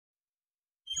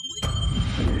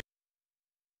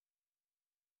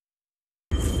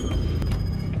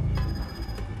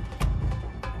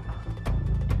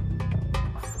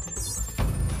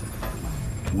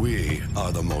We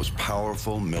are the most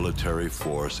powerful military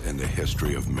force in the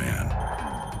history of man.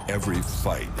 Every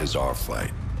fight is our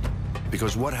fight.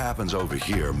 Because what happens over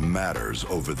here matters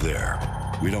over there.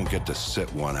 We don't get to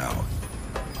sit one out.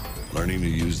 Learning to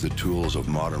use the tools of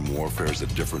modern warfare is the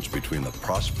difference between the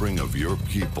prospering of your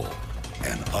people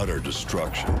and utter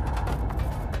destruction.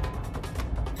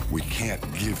 We can't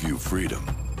give you freedom,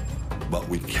 but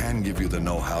we can give you the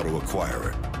know-how to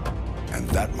acquire it. And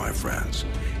that, my friends,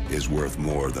 is worth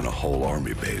more than a whole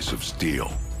army base of steel.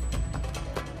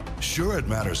 Sure, it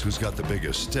matters who's got the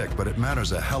biggest stick, but it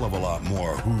matters a hell of a lot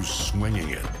more who's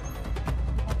swinging it.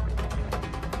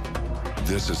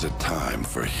 This is a time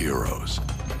for heroes,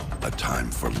 a time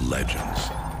for legends.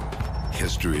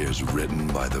 History is written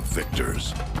by the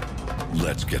victors.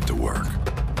 Let's get to work.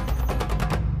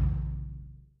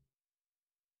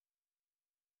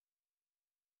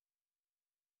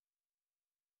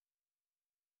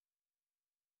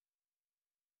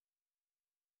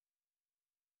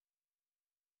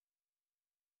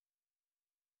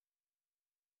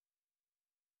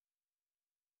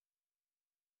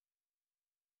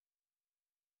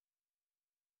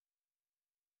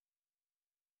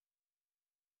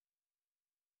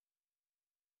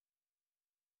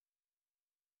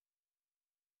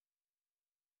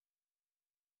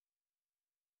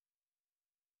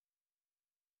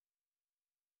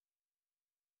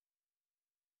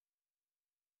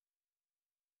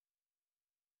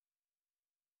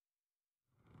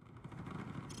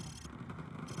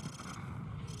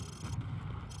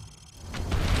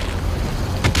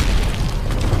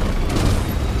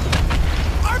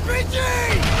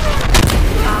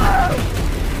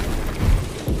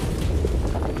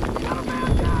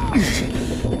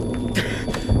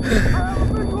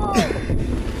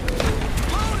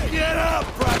 Get up,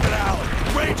 Private Allen!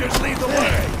 Rangers lead the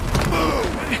way! Move!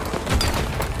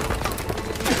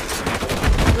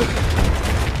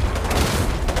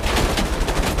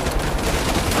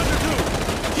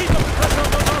 Keep up the pressure on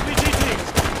those RPG teams!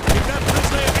 We've got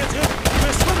Prisley against him!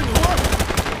 We're swimming the water!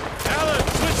 Allen,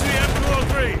 switch to the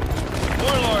M203!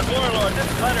 Warlord, this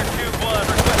is Hunter 2-1,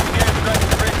 requesting air strike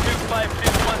to bridge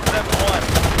 252171.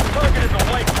 Target is a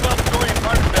white 12-story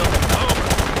apartment building. Over.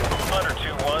 Hunter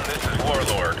 2-1, this is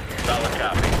Warlord. Solid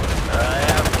copy. I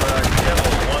have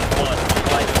Devil 1-1,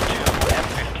 flight of 2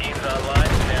 F-15s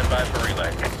online, stand by for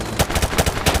relay.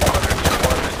 Hunter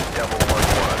 2-1, this is Devil 1-1,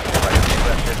 flight of 2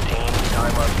 F-15s,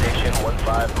 time on station 15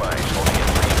 miles, holding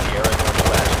at 3 Sierra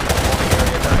Northwest, holding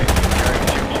area 9, carrying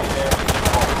 2 Sam to 2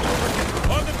 homes,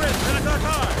 over. On the bridge, 10 o'clock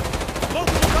high!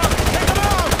 Local copy, take them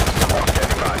out!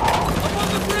 Standing by. Up on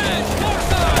the bridge, north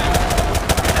side!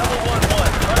 Devil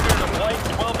 1-1, target is a white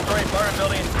 12-story apartment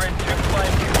building, grid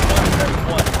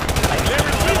 252171. I need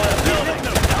you to level that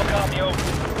building. How copy over?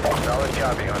 Solid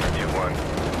copy, Hunter 2-1.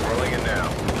 Rolling in now.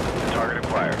 Target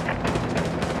acquired.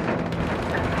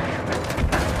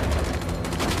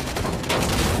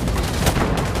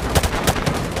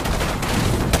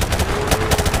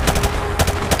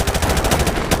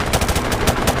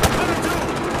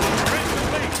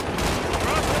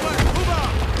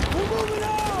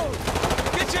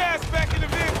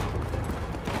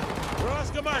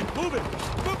 Move it!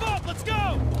 Move up! Let's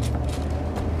go!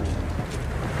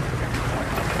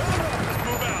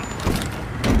 Move out!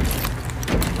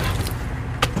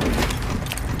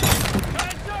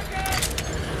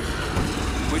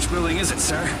 Which building is it,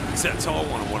 sir? It's that tall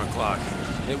one at 1 o'clock.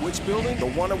 Hey, which building? The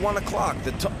one at 1 o'clock.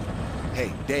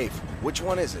 Hey, Dave, which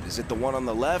one is it? Is it the one on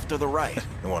the left or the right?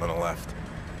 The one on the left.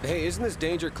 Hey, isn't this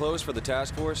danger close for the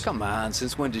task force? Come on,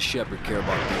 since when does Shepard care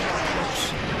about being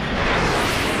close?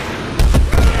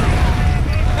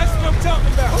 That's what I'm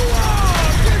talking about!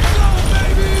 Get going,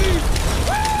 baby!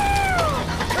 Woo!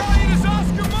 Elliot is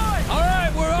Oscar Mike! All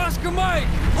right, we're Oscar Mike!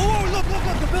 Oh, look,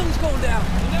 the building's going down!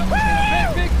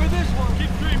 Big for this one! Keep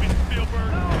dreaming,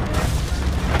 Spielberg.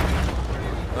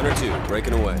 Hunter 2,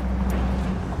 breaking away.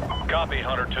 Copy,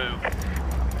 Hunter 2.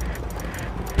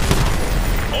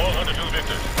 All Hunter 2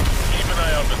 victors, keep an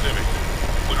eye out Pacific.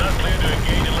 We're not clear to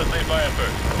engage unless they fire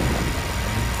first.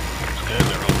 Scan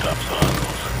the rooftops for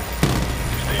hostiles.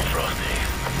 Stay frosty.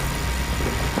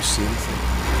 You see anything?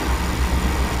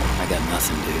 I got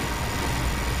nothing, dude.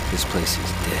 This place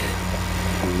is dead.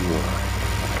 We won.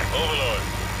 Overlord,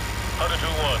 Hunter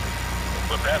 2-1.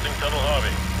 We're passing Tunnel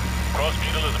Harvey. Cross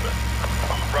Street Elizabeth.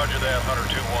 Roger that, Hunter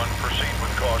 2-1. Proceed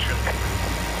with caution.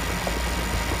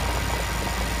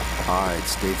 All right,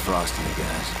 stay frosty, you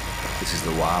guys. This is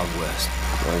the Wild West.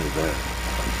 Roger that.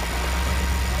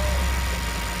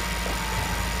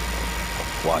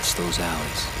 Watch those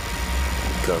alleys.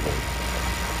 Cover.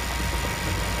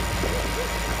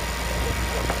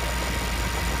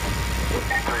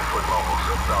 3-foot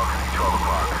mobiles, balcony, 12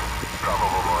 o'clock.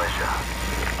 Probable militia.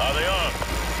 Are they armed?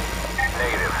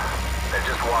 Negative. They're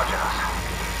just watching us.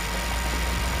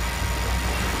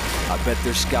 I bet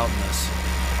they're scouting us.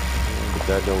 But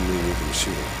that don't mean we can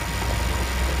shoot them.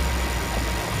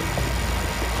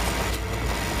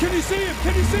 Can you see him?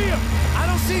 Can you see him? I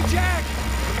don't see Jack!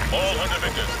 All Hunter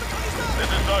victors. This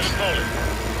is Sergeant Foley.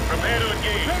 Prepare to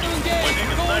engage. Prepare to engage. We're taking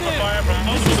We're going sniper in. fire from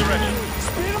multiple directions.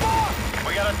 Speed him up!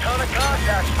 We got a ton of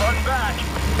contacts front and back.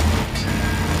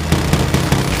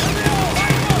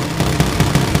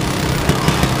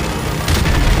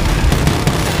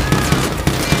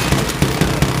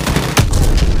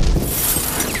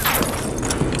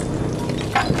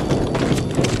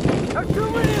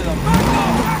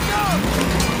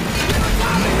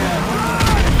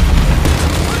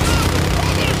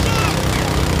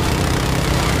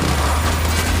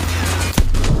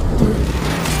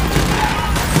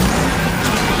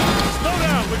 Slow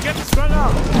down, we're getting strung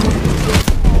out.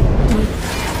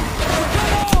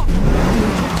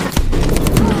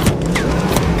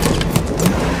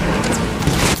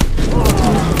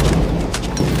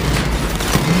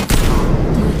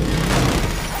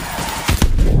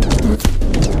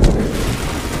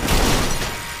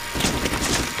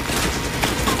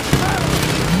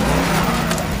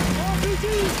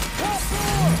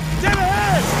 Dead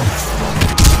ahead!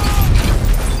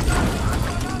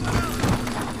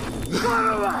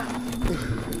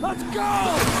 Let's go!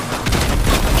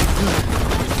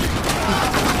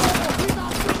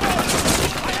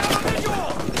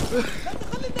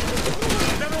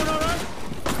 Is everyone all right?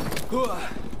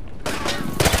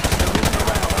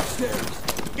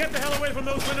 Get the hell away from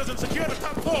those windows and secure the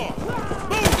top floor!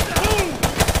 Move! Move!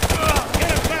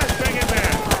 Get a flashbang in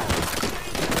there!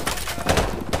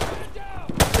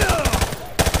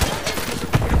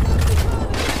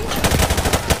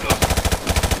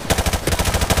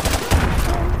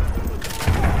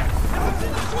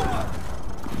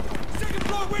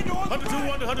 Hunter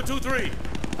 2-1 to Hunter 2-3.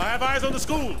 I have eyes on the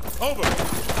school. Over. 2-1,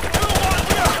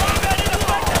 we are combat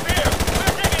ineffective here.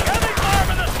 We're taking heavy fire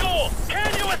from the school.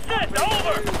 Can you assist?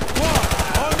 Over. One.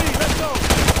 On me. Let's go.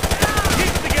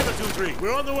 Keep it together, 2-3.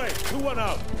 We're on the way. 2-1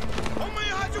 out.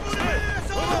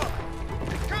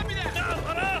 Copy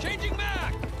that! Changing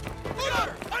back!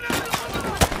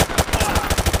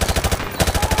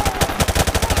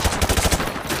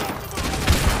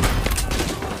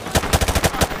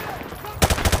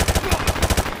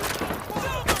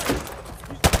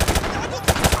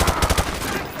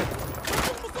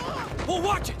 Oh,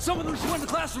 watch it! Some of them should in the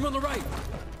classroom on the right.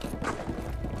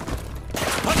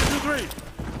 Hunter 2-3.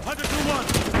 Hunter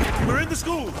 2-1. We're in the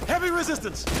school. Heavy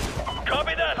resistance.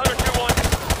 Copy that, Hunter 2-1.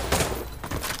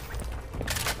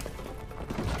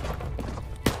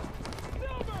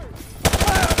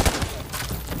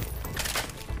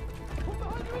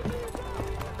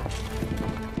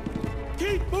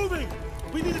 Keep moving.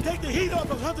 We need to take the heat off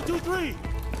of Hunter 2-3.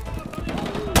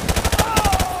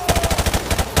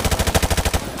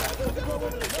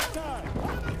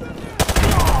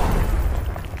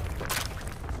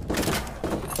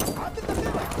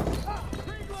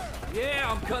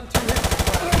 Yeah, I'm cutting through him.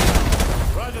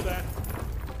 Roger that.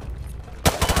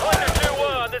 Hunter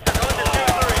 2-1, this is Hunter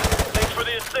 2-3. Thanks for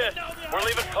the assist. We're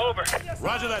leaving. Over.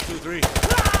 Roger that, 2-3.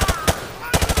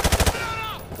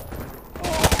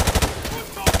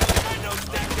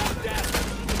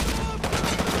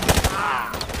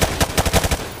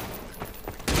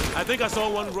 I think I saw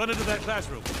one run into that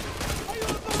classroom.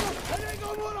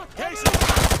 Casey!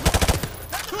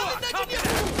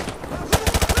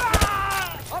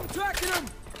 I'm tracking him!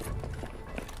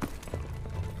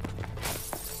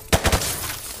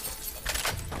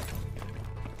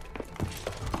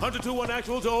 Hunter 2-1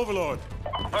 actual to Overlord.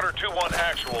 Hunter 2-1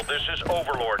 actual, this is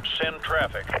Overlord. Send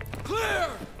traffic. Clear!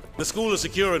 The school is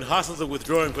secure and hostiles are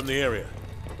withdrawing from the area.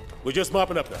 We're just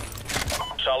mopping up now.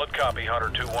 Solid copy, Hunter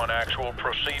 2-1 actual.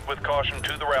 Proceed with caution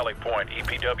to the rally point.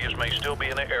 EPWs may still be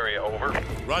in the area, over.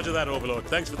 Roger that, Overlord.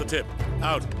 Thanks for the tip.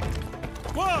 Out.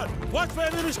 Squad, watch for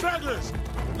enemy stragglers.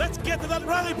 Let's get to that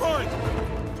rally point.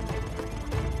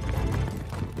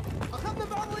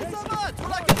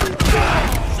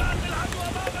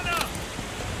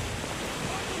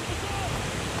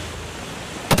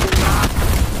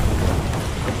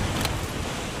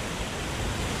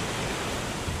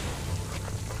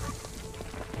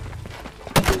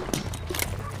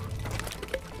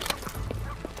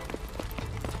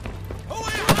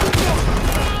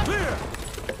 Clear.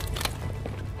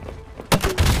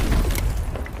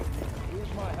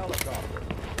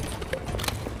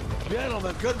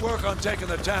 Gentlemen, good work on taking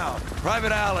the town.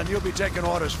 Private Allen, you'll be taking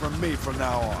orders from me from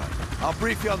now on. I'll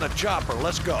brief you on the chopper.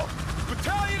 Let's go.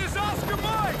 Italian